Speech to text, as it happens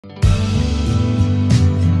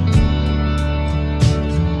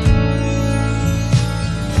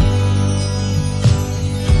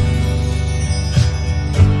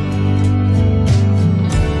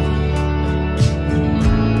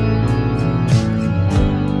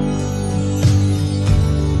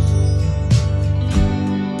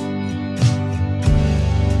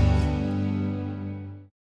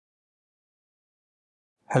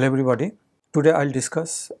Hello everybody. Today I'll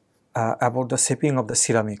discuss about the shaping of the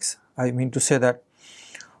ceramics. I mean to say that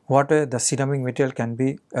what the ceramic material can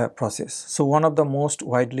be processed. So one of the most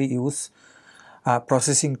widely used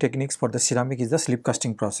processing techniques for the ceramic is the slip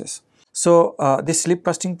casting process. So this slip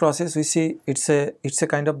casting process, we see it's a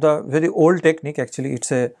kind of the very old technique. Actually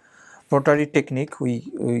it's a pottery technique.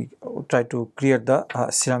 We try to create the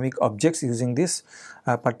ceramic objects using this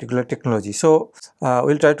particular technology. So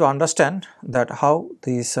we'll try to understand that how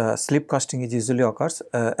this slip casting is usually occurs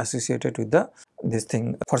associated with this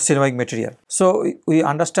thing for ceramic material. So we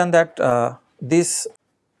understand that this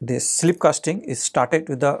slip casting is started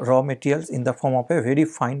with the raw materials in the form of a very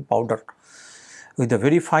fine powder, with a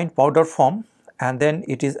very fine powder form, and then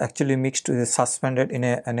it is actually mixed with suspended in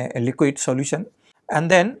a liquid solution,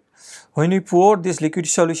 and then when we pour this liquid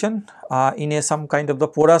solution in some kind of the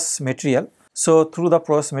porous material, so through the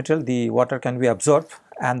porous material the water can be absorbed,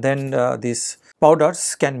 and then these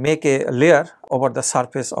powders can make a layer over the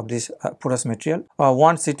surface of this porous material.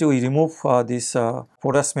 Once we remove this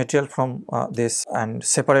porous material from this and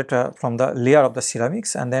separate from the layer of the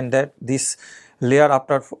ceramics, and then this layer,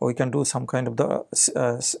 after we can do some kind of the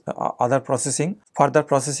other processing, further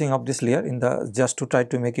processing of this layer in the just to try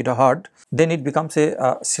to make it hard, then it becomes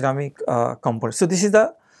a ceramic component. So this is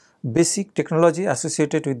the basic technology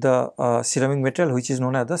associated with the ceramic material, which is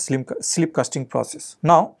known as the slip casting process.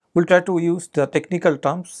 Now we'll try to use the technical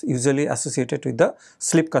terms usually associated with the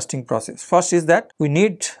slip casting process. First is that we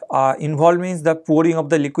need involved means the pouring of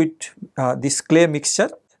the liquid, this clay mixture.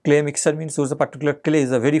 Clay mixture means a particular clay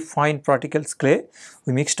is a very fine particles clay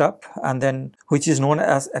we mixed up, and then which is known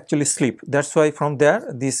as actually slip. That's why from there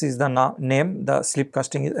this is the name, the slip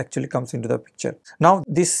casting is actually comes into the picture. Now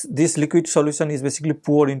this liquid solution is basically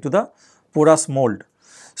poured into the porous mold.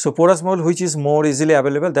 So porous mold, which is more easily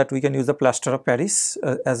available, that we can use the plaster of Paris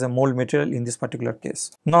as a mold material in this particular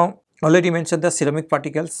case. Now already mentioned the ceramic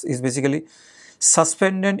particles is basically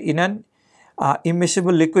suspended in an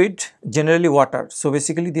immiscible liquid, generally water. So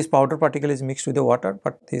basically this powder particle is mixed with the water,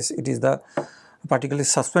 but it is the particle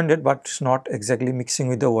is suspended but not exactly mixing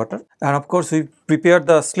with the water. And of course we prepare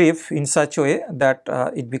the slip in such a way that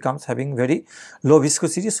it becomes having very low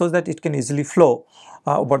viscosity, so that it can easily flow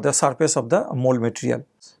over the surface of the mold material.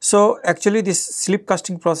 So actually this slip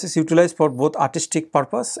casting process utilized for both artistic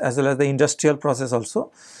purpose as well as the industrial process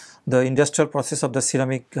also. The industrial process of the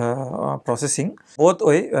ceramic processing, both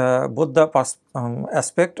the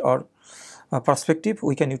aspect or perspective,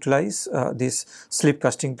 we can utilize this slip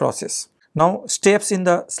casting process. Now steps in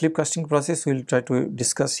the slip casting process we will try to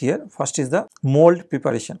discuss here. First is the mold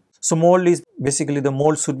preparation. So mold is basically, the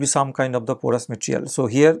mold should be some kind of the porous material. So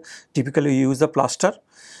here typically we use the plaster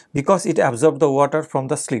because it absorbs the water from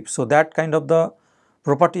the slip. So that kind of the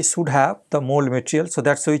property should have the mold material. So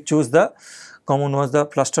that's why we choose the common was the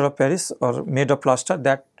plaster of Paris, or made of plaster,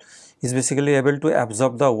 that is basically able to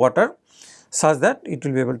absorb the water such that it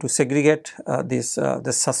will be able to segregate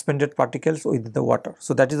the suspended particles with the water.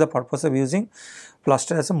 So that is the purpose of using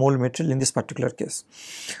plaster as a mold material in this particular case.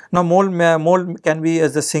 Now mold can be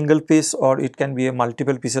as a single piece, or it can be a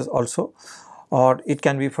multiple pieces also, or it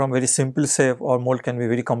can be from very simple shape, or mold can be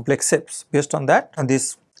very complex shapes. Based on that, and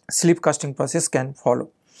this slip casting process can follow.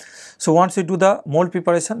 So once we do the mold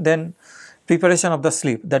preparation, then preparation of the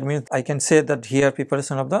slip, that means I can say that here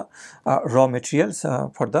preparation of the raw materials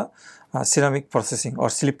for the ceramic processing or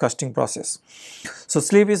slip casting process. So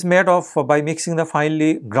slip is made of by mixing the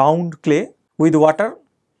finely ground clay with water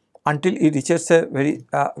until it reaches a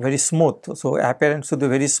very smooth. So appearance to the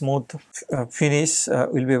very smooth finish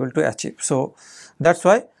will be able to achieve. So that's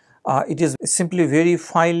why it is simply very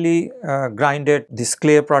finely grinded. This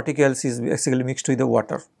clay particles is basically mixed with the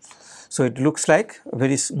water. So it looks like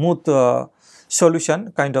very smooth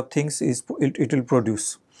solution kind of things it will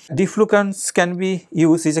produce. Deflucants can be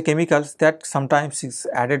used as a chemicals that sometimes is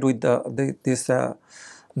added with this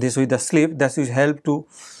with the slip, that will help to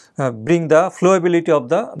bring the flowability of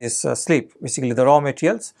this slip, basically the raw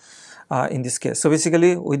materials in this case. So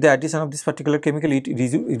basically with the addition of this particular chemical, it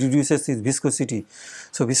reduces its viscosity.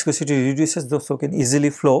 So viscosity reduces, so can easily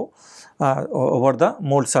flow over the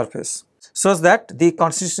mold surface, so that the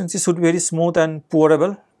consistency should be very smooth and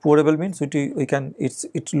pourable. Pourable means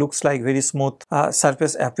it looks like very smooth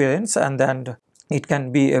surface appearance, and then it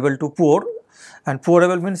can be able to pour. And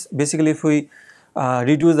pourable means basically if we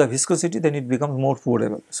reduce the viscosity, then it becomes more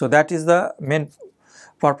pourable. So that is the main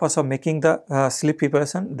purpose of making the slip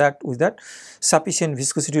preparation, that with that sufficient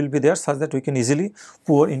viscosity will be there such that we can easily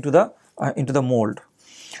pour into the mold.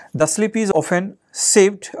 The slip is often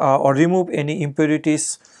saved or remove any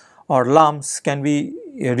impurities or lumps can be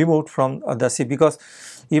removed from the sieve, because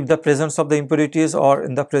if the presence of the impurities or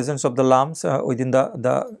in the presence of the lumps within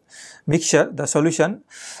the mixture, the solution,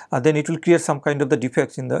 then it will create some kind of the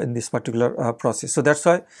defects in this particular process. So that's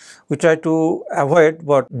why we try to avoid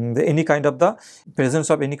any kind of the presence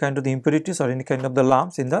of any kind of the impurities or any kind of the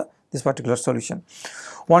lumps in this particular solution.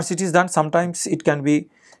 Once it is done, sometimes it can be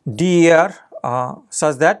de-air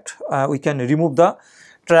such that we can remove the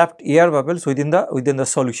trapped air bubbles within the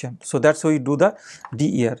solution. So that's why we do the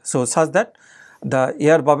de-air. So such that the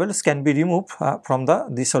air bubbles can be removed from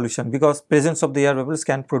the solution, because presence of the air bubbles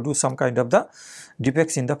can produce some kind of the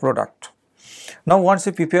defects in the product. Now once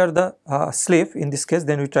we prepare the sleeve, in this case,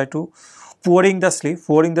 then we try to pouring the sleeve.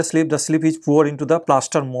 The sleeve is poured into the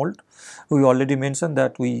plaster mold. We already mentioned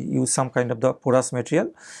that we use some kind of the porous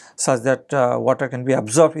material such that water can be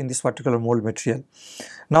absorbed in this particular mold material.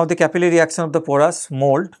 Now the capillary action of the porous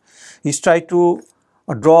mold is try to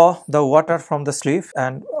draw the water from the sleeve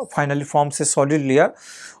and finally forms a solid layer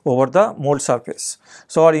over the mold surface.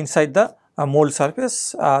 So or inside the mold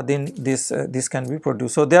surface, then this can be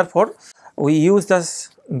produced. So therefore we use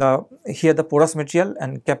here the porous material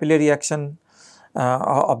and capillary action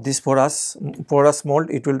of this porous mold.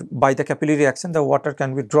 It will, by the capillary action, the water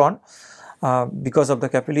can be drawn because of the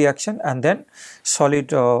capillary action, and then solid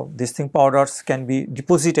powders can be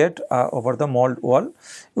deposited over the mold wall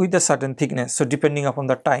with a certain thickness. So depending upon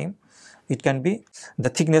the time, it can be, the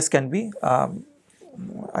thickness can be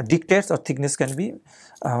dictates, or thickness can be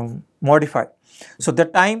modified. So the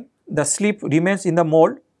time the sleeve remains in the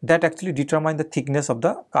mold, that actually determine the thickness of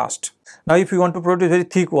the cast. Now if you want to produce very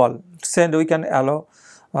thick wall, say we can allow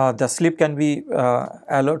the sleeve can be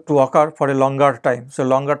allowed to occur for a longer time. So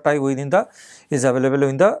longer time is available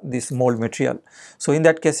in this mold material. So in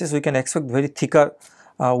that cases we can expect very thicker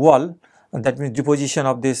wall, that means deposition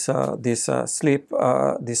of this sleeve,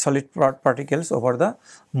 the solid particles over the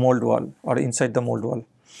mold wall or inside the mold wall.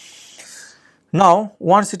 Now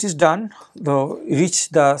once it is done, reach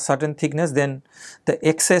the certain thickness, then the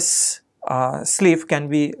excess sleeve can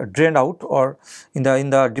be drained out or in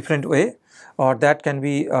the different way, or that can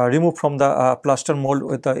be removed from the plaster mold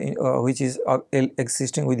with which is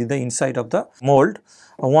existing within the inside of the mold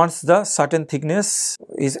once the certain thickness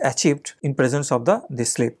is achieved in presence of the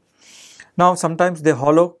sleeve. Now sometimes the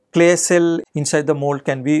hollow clay cell inside the mold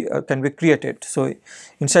can be created. So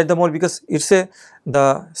inside the mold, because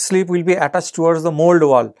the sleeve will be attached towards the mold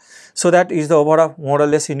wall, so that is the overall more or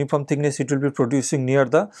less uniform thickness it will be producing near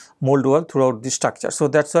the mold wall throughout the structure. So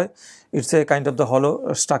that's why it's a kind of the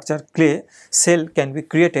hollow structure clay cell can be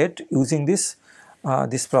created using this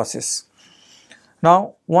process.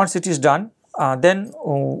 Now once it is done, then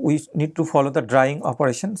we need to follow the drying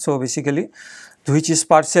operation. So basically, which is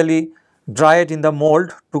partially dried in the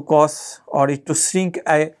mold to cause or it to shrink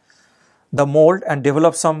the mold and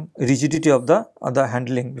develop some rigidity of the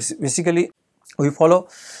handling. Basically we follow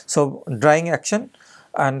drying action,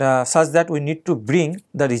 and such that we need to bring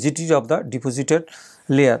the rigidity of the deposited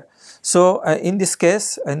layer. So in this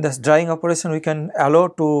case, in this drying operation, we can allow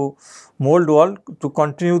to mold wall to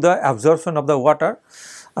continue the absorption of the water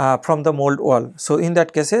from the mold wall. So in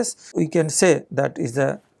that cases, we can say that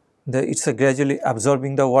it's gradually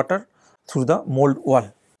absorbing the water through the mold wall.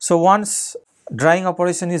 So once drying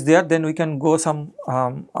operation is there, then we can go some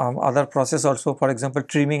other process also. For example,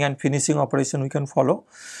 trimming and finishing operation we can follow.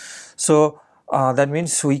 So that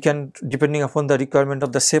means we can, depending upon the requirement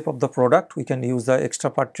of the shape of the product, we can use the extra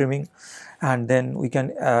part trimming, and then we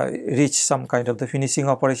can reach some kind of the finishing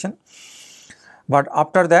operation. But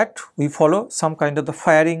after that we follow some kind of the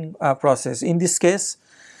firing process. In this case,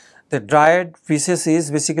 the dried pieces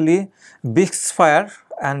is basically Biggs fire,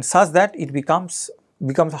 and such that it becomes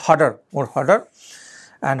harder, more harder,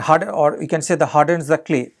 and harder, or we can say the hardens the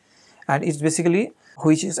clay, and it's basically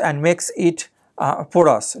and makes it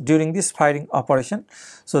porous during this firing operation.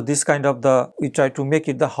 So this kind of we try to make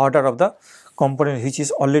it the harder of the component which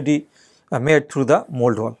is already made through the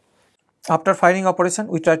mold wall. After firing operation,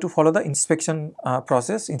 we try to follow the inspection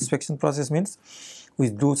process. Inspection process means we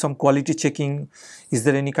do some quality checking. Is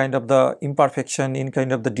there any kind of the imperfection, any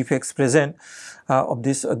kind of the defects present of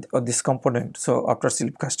this component? So after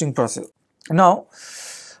sleeve casting process. Now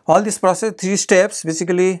all this process, 3 steps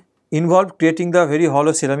basically involve creating the very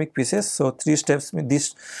hollow ceramic pieces. So 3 steps,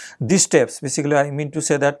 these steps basically, I mean to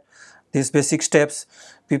say that these basic steps: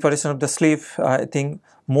 preparation of the sleeve, I think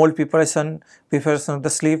mold preparation of the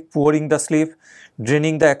sleeve, pouring the sleeve,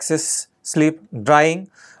 draining the excess sleeve, drying.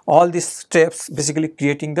 All these steps basically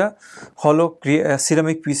creating the hollow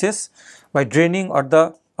ceramic pieces by draining or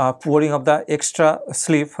the pouring of the extra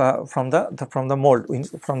sleeve from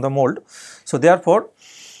the mold. So therefore,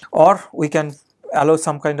 or we can allow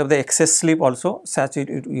some kind of the excess slip also, such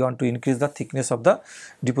we want to increase the thickness of the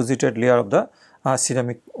deposited layer of the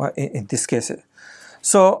ceramic in this case.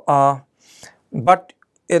 So, but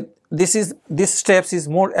this steps is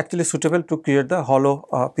more actually suitable to create the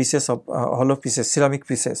hollow pieces of ceramic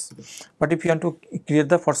pieces. But if you want to create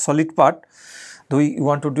the for solid part, we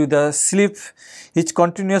want to do the slip which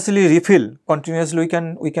continuously refill. Continuously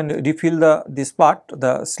we can refill this part,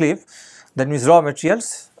 the slip, that means raw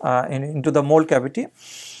materials into the mold cavity,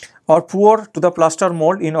 or pour to the plaster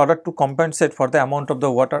mold in order to compensate for the amount of the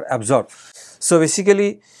water absorbed. So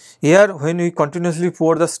basically here when we continuously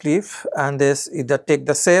pour the slip and this either take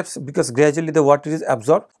the shapes, because gradually the water is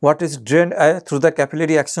absorbed, water is drained through the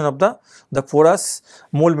capillary action of the porous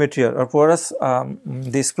mold material or porous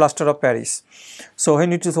this plaster of Paris. So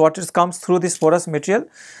when it is water comes through this porous material,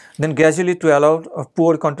 then gradually to allow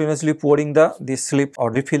continuously pouring the slip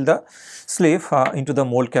or refill the slip into the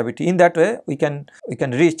mold cavity. In that way we can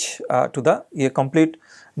reach to the complete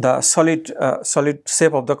the solid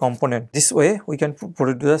shape of the component. This way we can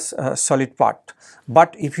produce a solid part.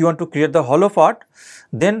 But if you want to create the hollow part,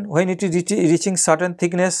 then when it is reaching certain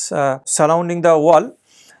thickness surrounding the wall,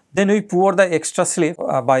 then we pour the extra slip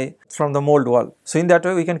from the mold wall. So in that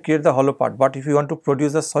way we can create the hollow part. But if you want to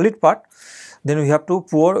produce the solid part, then we have to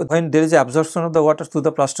pour, when there is absorption of the water through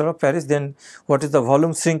the plaster of Paris, then what is the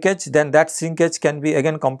volume shrinkage, then that shrinkage can be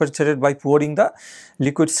again compensated by pouring the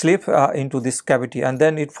liquid slip into this cavity, and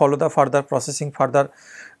then it follow the further processing, further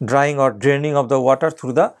drying or draining of the water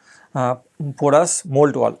through the porous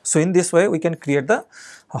mold wall. So in this way we can create the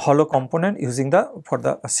hollow component using for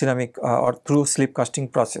the ceramic or through slip casting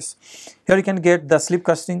process. Here you can get the slip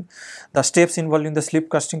casting, the steps involved in the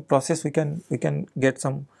slip casting process. We can get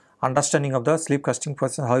some understanding of the slip casting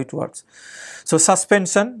process, how it works. So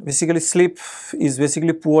suspension, basically slip is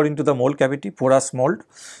basically poured into the mold cavity, porous mold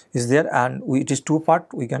is there, and it is two part,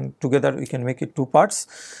 we can make it two parts,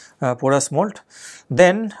 porous mold.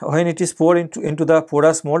 Then when it is poured into the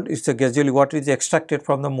porous mold, it's gradually water is extracted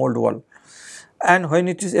from the mold wall, and when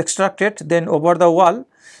it is extracted, then over the wall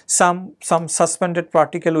some suspended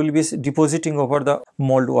particle will be depositing over the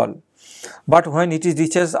mold wall. But when it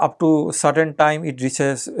reaches up to certain time, it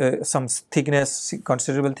reaches some thickness,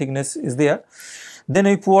 considerable thickness is there, then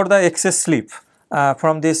we pour the excess slip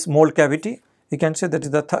from this mold cavity. You can say that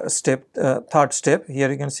is the third step.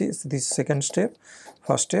 Here you can see this second step,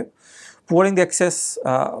 first step, pouring the excess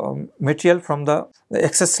material from the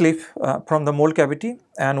excess slip from the mold cavity,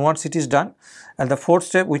 and once it is done, and the fourth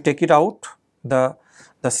step we take it out, the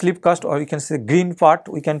slip cast, or you can say green part,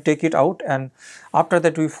 we can take it out, and after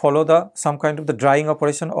that we follow some kind of the drying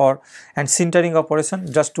operation and sintering operation,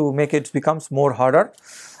 just to make it becomes more harder,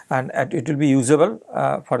 and it will be usable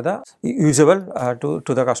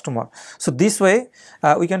to the customer. So this way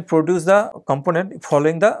we can produce the component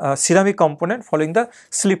following the ceramic component following the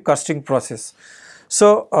slip casting process.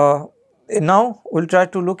 So now we will try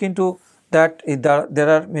to look into that there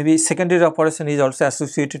are maybe secondary operation is also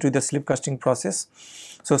associated with the slip casting process.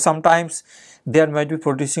 So sometimes there might be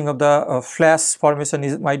producing of the flash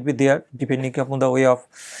formation might be there, depending upon the way of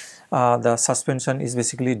the suspension is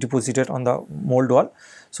basically deposited on the mold wall.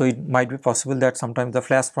 So it might be possible that sometimes the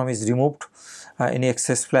flash form is removed, any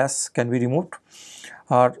excess flash can be removed,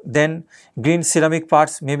 or then green ceramic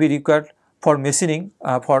parts may be required for machining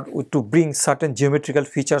to bring certain geometrical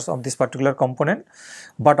features of this particular component.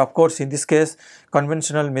 But of course in this case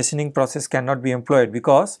conventional machining process cannot be employed,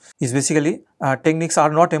 because is basically techniques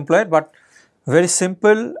are not employed, but very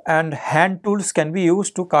simple and hand tools can be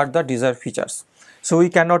used to cut the desired features. So we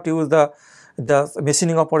cannot use the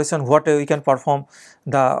machining operation. What we can perform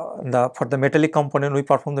for the metallic component, we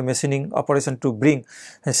perform the machining operation to bring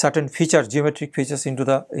certain features, geometric features into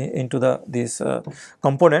this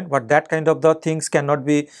component, but that kind of the things cannot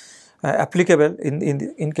be applicable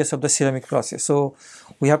in case of the ceramic process. So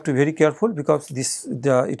we have to be very careful, because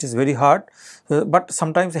it is very hard, but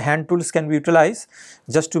sometimes hand tools can be utilized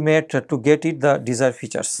just to get it the desired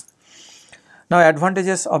features. Now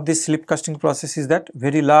advantages of this slip casting process is that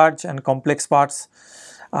very large and complex parts,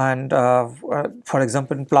 and for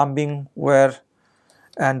example in plumbing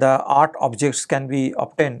and art objects can be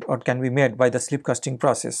obtained or can be made by the slip casting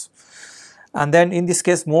process. And then in this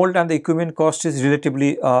case mold and the equipment cost is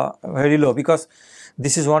relatively very low, because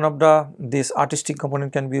this is one of this artistic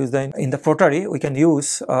component can be used in the pottery. We can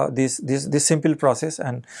use this simple process,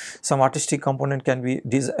 and some artistic component can be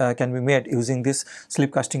made using this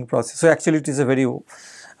slip casting process. So actually it is a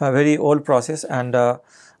very old process, and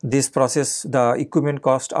this process the equipment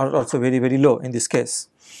cost are also very low in this case.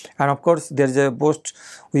 And of course there is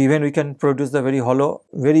we can produce the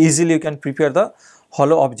very easily you can prepare the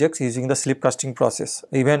hollow objects using the slip casting process.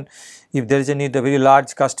 Even if there is a need a very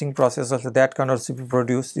large casting process, also that can also be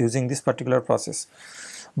produced using this particular process.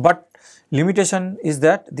 But limitation is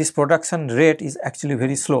that this production rate is actually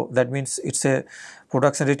very slow. That means it's a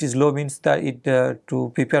production rate is low, means that it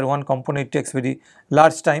to prepare one component it takes very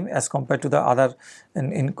large time as compared to the other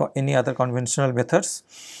in any other conventional methods.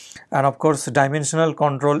 And of course, dimensional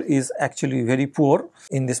control is actually very poor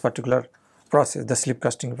in this particular process, the slip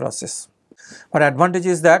casting process. But advantage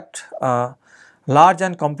is that large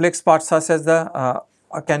and complex parts such as the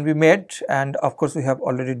can be made, and of course we have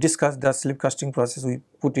already discussed the slip casting process, we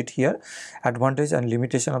put it here, advantage and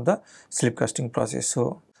limitation of the slip casting process.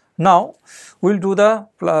 So now we will do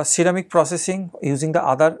the ceramic processing using the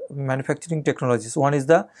other manufacturing technologies. One is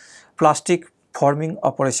the plastic forming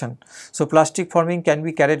operation. So plastic forming can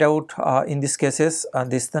be carried out in these cases,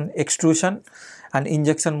 this then extrusion and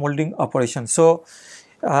injection molding operation. So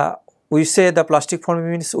we say the plastic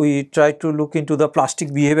forming means we try to look into the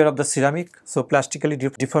plastic behavior of the ceramic. So plastically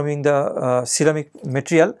deforming the ceramic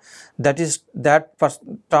material, that is that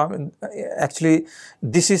term, actually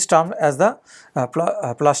this is termed as the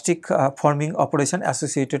plastic forming operation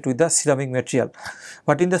associated with the ceramic material.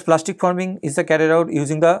 But in this plastic forming is carried out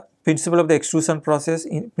using the principle of the extrusion process,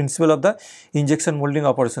 principle of the injection molding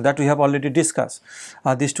operation, that we have already discussed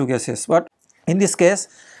these two cases. But in this case,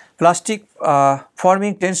 plastic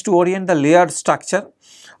forming tends to orient the layered structure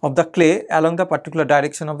of the clay along the particular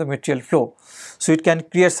direction of the material flow. So it can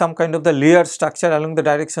create some kind of the layered structure along the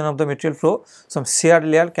direction of the material flow. Some shear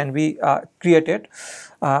layer can be created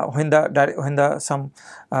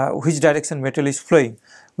which direction material is flowing.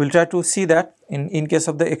 We will try to see that in case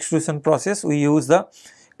of the extrusion process, we use the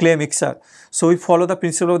clay mixture. So we follow the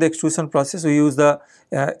principle of the extrusion process. We use the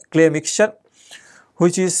clay mixture,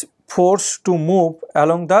 which is forced to move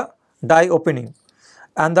along the die opening,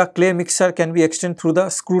 and the clay mixture can be extended through the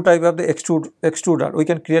screw type of the extruder. We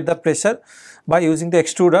can create the pressure by using the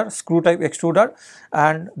extruder, screw type extruder,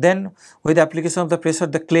 and then with the application of the pressure,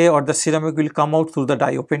 the clay or the ceramic will come out through the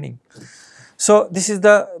die opening. So this is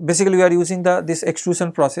the basically we are using this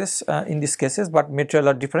extrusion process in these cases, but material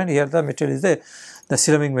are different. Here the material is the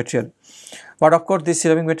ceramic material. But of course, this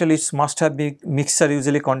ceramic material is must have been mixture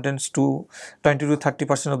usually contains to 20 to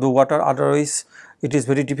 30% of the water. Otherwise, it is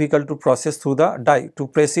very difficult to process through the die, to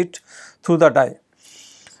press it through the die.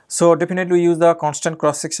 So definitely we use the constant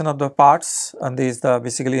cross section of the parts, and this is the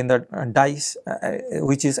basically in the dies,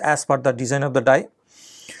 which is as per the design of the die.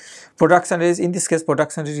 Production rate, in this case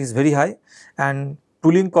production rate is very high, and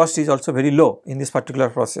tooling cost is also very low in this particular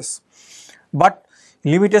process. But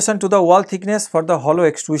limitation to the wall thickness for the hollow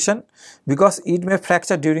extrusion, because it may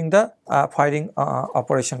fracture during the firing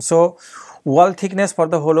operation. So wall thickness for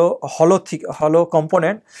the hollow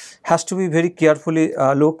component has to be very carefully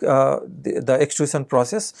the extrusion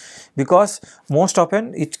process, because most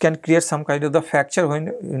often it can create some kind of the fracture when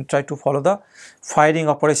you try to follow the firing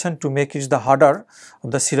operation to make it the harder of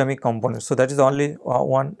the ceramic component. So that is the only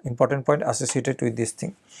one important point associated with this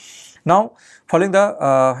thing. Now following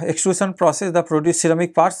the extrusion process, the produced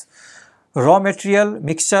ceramic parts, raw material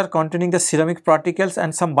mixture containing the ceramic particles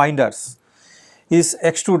and some binders is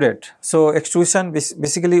extruded. So extrusion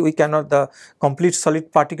basically we cannot, the complete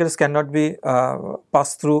solid particles cannot be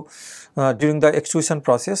passed through during the extrusion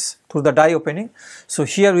process through the die opening. So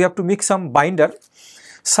here we have to mix some binder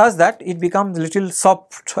such that it becomes little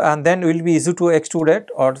soft, and then will be easy to extrude it,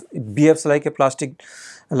 or it behaves like a plastic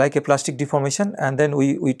deformation, and then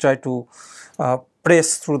we try to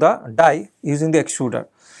press through the die using the extruder.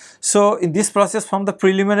 So in this process, from the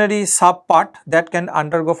preliminary sub part that can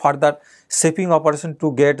undergo further shaping operation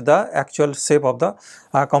to get the actual shape of the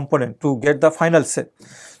component, to get the final shape.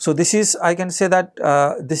 So this is, I can say that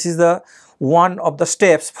this is the one of the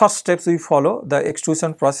steps, first steps we follow the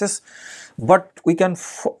extrusion process, but we can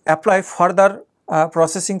apply further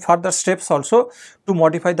processing further steps also to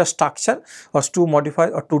modify the structure, or to modify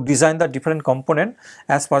or to design the different component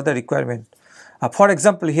as per the requirement. For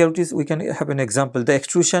example, here it is, we can have an example, the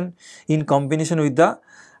extrusion in combination with the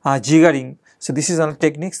jiggering. So this is one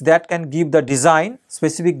techniques that can give the design,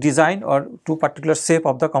 specific design or to particular shape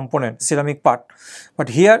of the component, ceramic part. But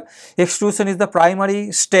here extrusion is the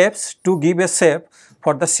primary steps to give a shape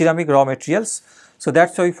for the ceramic raw materials. So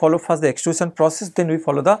that's why we follow first the extrusion process, then we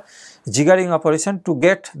follow the jiggering operation to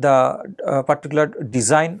get the particular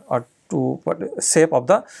design or shape of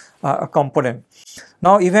the component.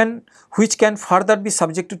 Now even which can further be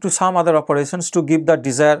subjected to some other operations to give the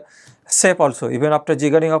desired shape also. Even after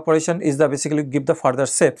jiggering operation is the basically give the further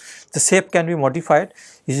shape. The shape can be modified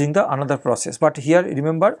using the another process, but here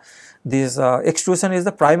remember this extrusion is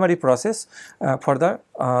the primary process for the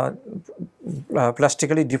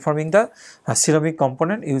plastically deforming the ceramic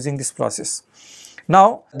component using this process.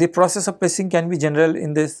 Now the process of pressing can be general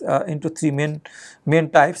in this into three main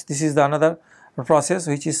types. This is the another process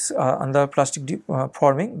which is under plastic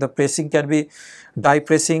forming. The pressing can be die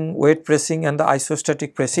pressing, wet pressing, and the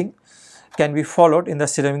isostatic pressing can be followed in the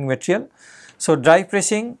ceramic material. So dry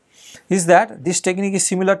pressing is that this technique is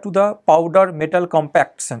similar to the powder metal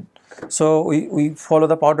compaction. So we follow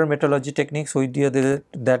the powder metallurgy techniques. We do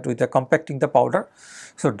that with the compacting the powder.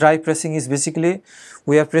 So dry pressing is basically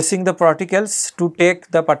we are pressing the particles to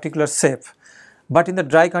take the particular shape. But in the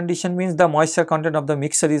dry condition means the moisture content of the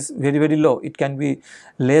mixture is very low. It can be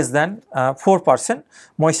less than 4%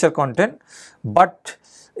 moisture content, but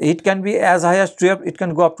it can be as high as 12, it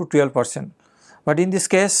can go up to 12%. But in this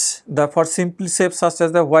case, for simple shapes such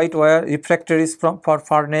as the white wire, refractories for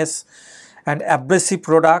furnace and abrasive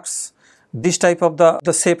products, this type of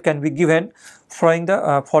the shape can be given following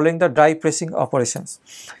the dry pressing operations.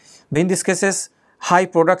 In these cases, high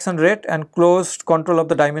production rate and close control of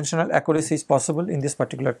the dimensional accuracy is possible in this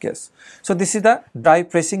particular case. So this is the dry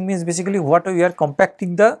pressing, means basically what we are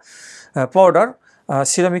compacting the powder,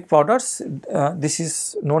 ceramic powders. This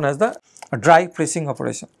is known as the dry pressing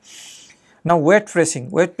operation. Now wet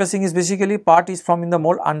pressing is basically part is from in the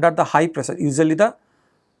mold under the high pressure, usually the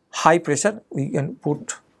high pressure we can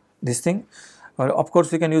put this thing. Of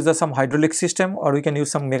course, we can use some hydraulic system, or we can use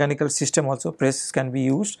some mechanical system also. Press can be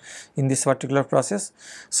used in this particular process.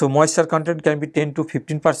 So moisture content can be 10 to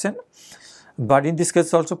 15%, but in this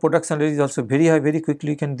case also production rate is also very high, very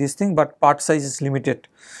quickly you can this thing, but part size is limited.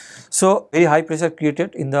 So very high pressure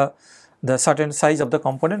created in the certain size of the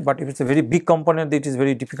component, but if it is a very big component, it is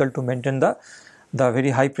very difficult to maintain the very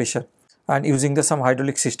high pressure and using some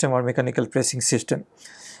hydraulic system or mechanical pressing system.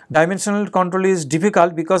 Dimensional control is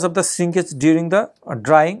difficult because of the shrinkage during the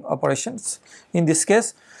drying operations in this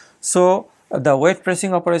case. So the wet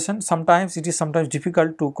pressing operation, sometimes it is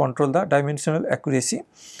difficult to control the dimensional accuracy.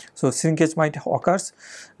 So shrinkage might occur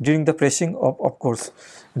during the pressing of course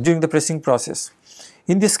during the pressing process.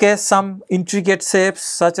 In this case, some intricate shapes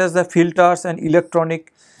such as the filters and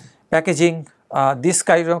electronic packaging, this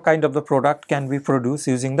kind of the product can be produced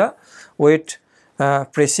using the wet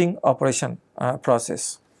pressing operation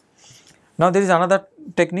process. Now there is another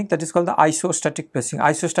technique that is called the isostatic pressing.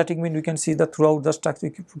 Isostatic means we can see the throughout the structure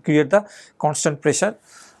we create the constant pressure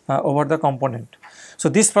over the component. So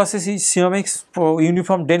this process is ceramics for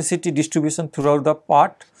uniform density distribution throughout the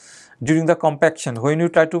part during the compaction. When you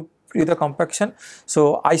try to create the compaction,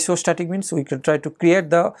 so isostatic means we can try to create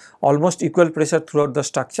the almost equal pressure throughout the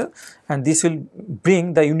structure, and this will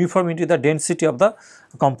bring the uniformity, the density of the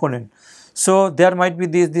component. So there might be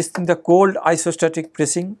this thing, the cold isostatic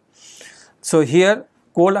pressing. So here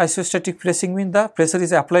cold isostatic pressing means the pressure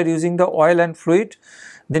is applied using the oil and fluid,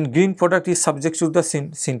 then green product is subject to the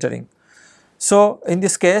sintering. So in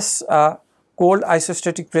this case, cold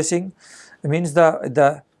isostatic pressing means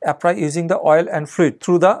the apply using the oil and fluid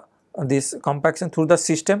through this compaction through the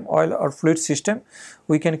system, oil or fluid system,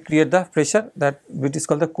 we can create the pressure that which is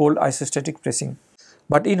called the cold isostatic pressing.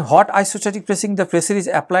 But in hot isostatic pressing, the pressure is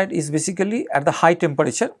applied is basically at the high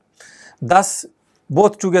temperature. Thus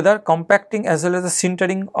both together compacting as well as the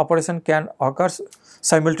sintering operation can occur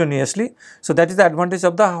simultaneously. So that is the advantage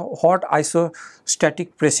of the hot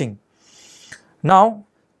isostatic pressing. Now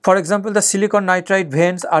for example, the silicon nitride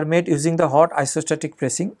vanes are made using the hot isostatic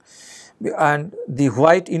pressing, and the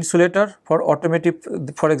white insulator for automotive,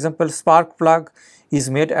 for example spark plug, is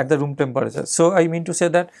made at the room temperature. So I mean to say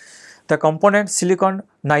that the component silicon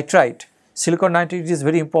nitride is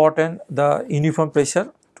very important, the uniform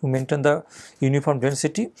pressure to maintain the uniform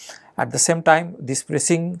density. At the same time, this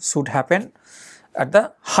pressing should happen at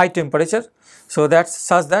the high temperature, so that's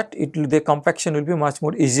such that the compaction will be much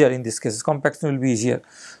more easier. In this case, compaction will be easier.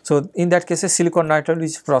 So in that case, silicon nitride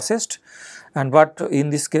is processed, and but in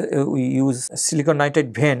this case we use silicon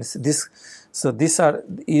nitride vanes. These are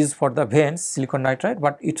used for the vanes silicon nitride,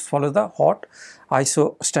 but it follows the hot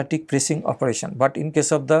isostatic pressing operation. But in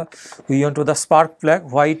case of we want to the spark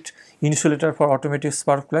plug, white insulator for automotive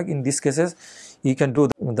spark plug, in these cases you can do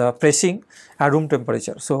the pressing at room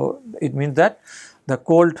temperature. So it means that the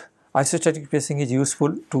cold isostatic pressing is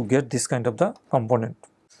useful to get this kind of the component.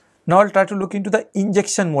 Now I will try to look into the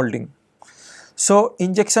injection molding. So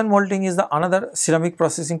injection molding is the another ceramic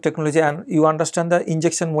processing technology, and you understand the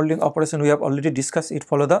injection molding operation we have already discussed. It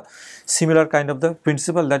follow the similar kind of the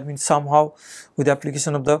principle, that means somehow with the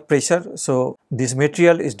application of the pressure. So this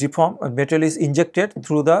material is deformed, material is injected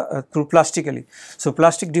through the through plastically. So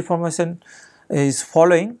plastic deformation is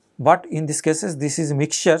following, but in these cases this is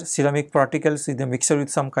mixture, ceramic particles is the mixture with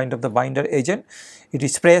some kind of the binder agent. It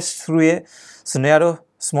is pressed through a narrow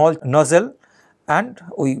small nozzle and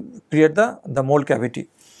we create the mold cavity.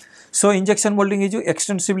 So injection molding is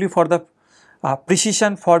extensively for the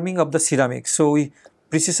precision forming of the ceramics. So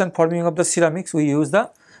precision forming of the ceramics, we use the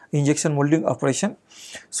injection molding operation.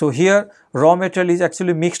 So here raw material is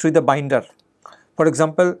actually mixed with the binder. For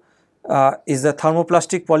example, is the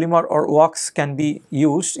thermoplastic polymer or wax can be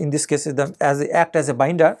used. In this case, act as a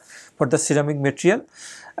binder for the ceramic material,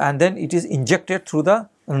 and then it is injected through the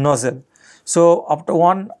nozzle. So after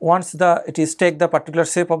once it is take the particular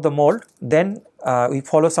shape of the mold, then we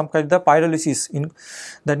follow some kind of the pyrolysis.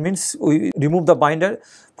 That means we remove the binder.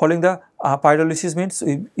 Following the pyrolysis means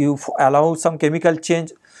you allow some chemical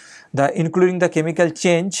change, including the chemical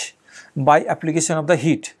change by application of the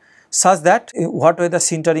heat, such that what way the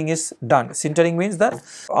sintering is done. Sintering means that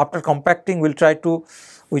after compacting we try to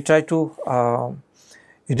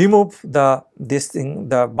remove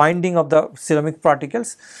the binding of the ceramic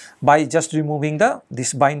particles by just removing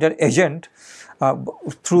this binder agent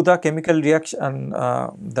through the chemical reaction.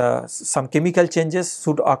 Some chemical changes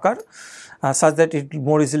should occur such that it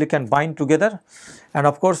more easily can bind together, and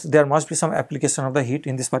of course there must be some application of the heat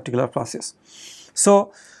in this particular process.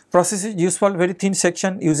 So process is useful, very thin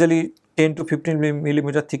section, usually 10 to 15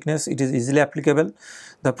 millimeter thickness. It is easily applicable.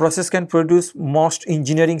 The process can produce most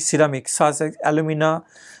engineering ceramics such as alumina,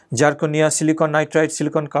 zirconia, silicon nitride,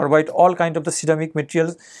 silicon carbide. All kind of the ceramic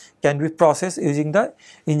materials can be processed using the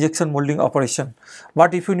injection molding operation.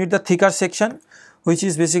 But if you need the thicker section, which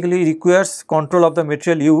is basically requires control of the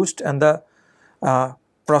material used and the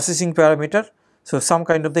processing parameter, so some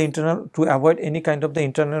kind of the internal, to avoid any kind of the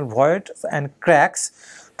internal voids and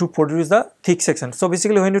cracks, to produce the thick section. So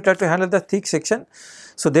basically when you try to handle the thick section,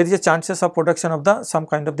 so there is a chances of production of some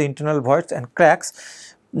kind of the internal voids and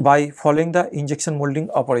cracks by following the injection molding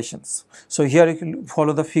operations. So here you can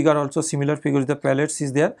follow the figure, also similar figure, the pellets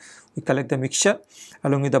is there. We collect the mixture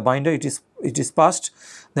along with the binder, it is passed,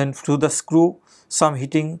 then through the screw some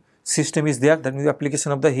heating system is there, then the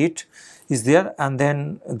application of the heat is there, and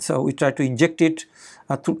then so we try to inject it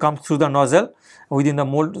to come through the nozzle within the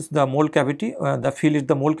mold cavity. The fill is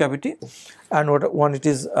the mold cavity, and when it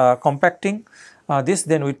is compacting this,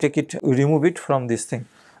 then we remove it from this thing,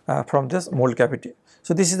 from this mold cavity.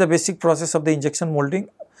 So this is the basic process of the injection molding.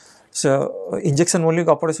 So injection molding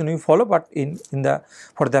operation we follow, but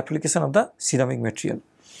for the application of the ceramic material.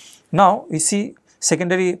 Now we see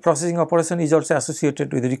secondary processing operation is also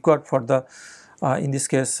associated with required for the in this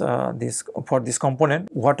case for this component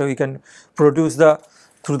what we can produce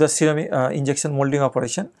through the ceramic injection molding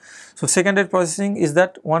operation. So secondary processing is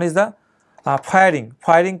that one is the firing.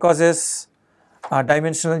 Firing causes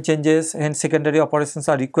dimensional changes, and secondary operations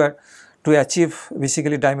are required to achieve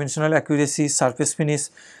basically dimensional accuracy, surface finish,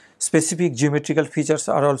 specific geometrical features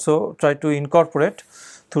are also tried to incorporate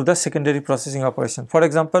through the secondary processing operation. For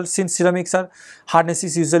example, since ceramics hardness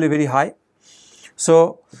is usually very high,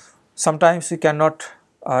 so sometimes we cannot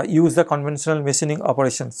use the conventional machining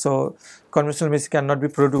operation. So conventional machine cannot be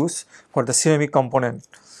produced for the ceramic component.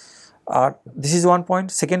 This is one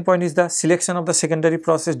point. Second point is the selection of the secondary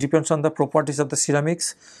process depends on the properties of the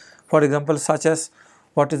ceramics. For example, such as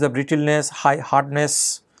what is the brittleness, high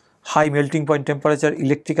hardness, high melting point temperature,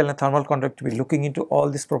 electrical and thermal conductivity. Looking into all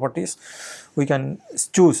these properties, we can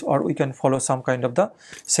choose or we can follow some kind of the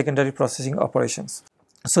secondary processing operations.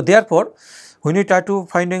 So therefore, when we try to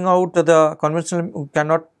finding out the conventional,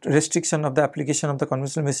 cannot restriction of the application of the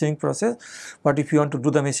conventional machining process, but if you want to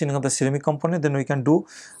do the machining of the ceramic component, then we can do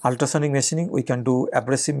ultrasonic machining, we can do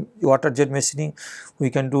abrasive water jet machining,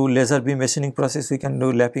 we can do laser beam machining process, we can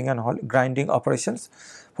do lapping and grinding operations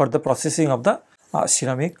for the processing of the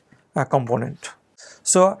ceramic component.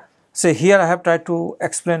 So here I have tried to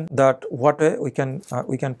explain that what we can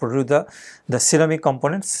produce the ceramic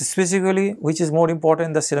components. Specifically, which is more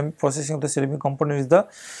important, the ceramic processing of the ceramic component is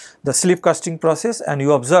the slip casting process, and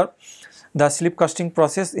you observe the slip casting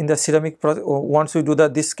process in the ceramic once we do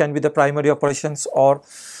that, this can be the primary operations, or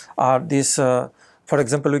this for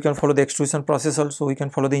example, we can follow the extrusion process also, we can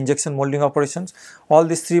follow the injection molding operations. All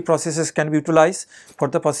these three processes can be utilized for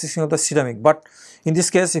the processing of the ceramic. But in this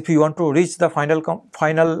case, if you want to reach the final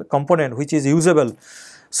component which is usable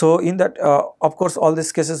So in that, of course, all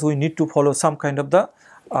these cases we need to follow some kind of the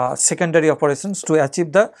secondary operations to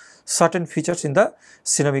achieve the certain features in the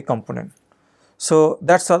ceramic component. So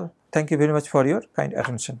that's all. Thank you very much for your kind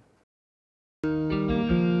attention.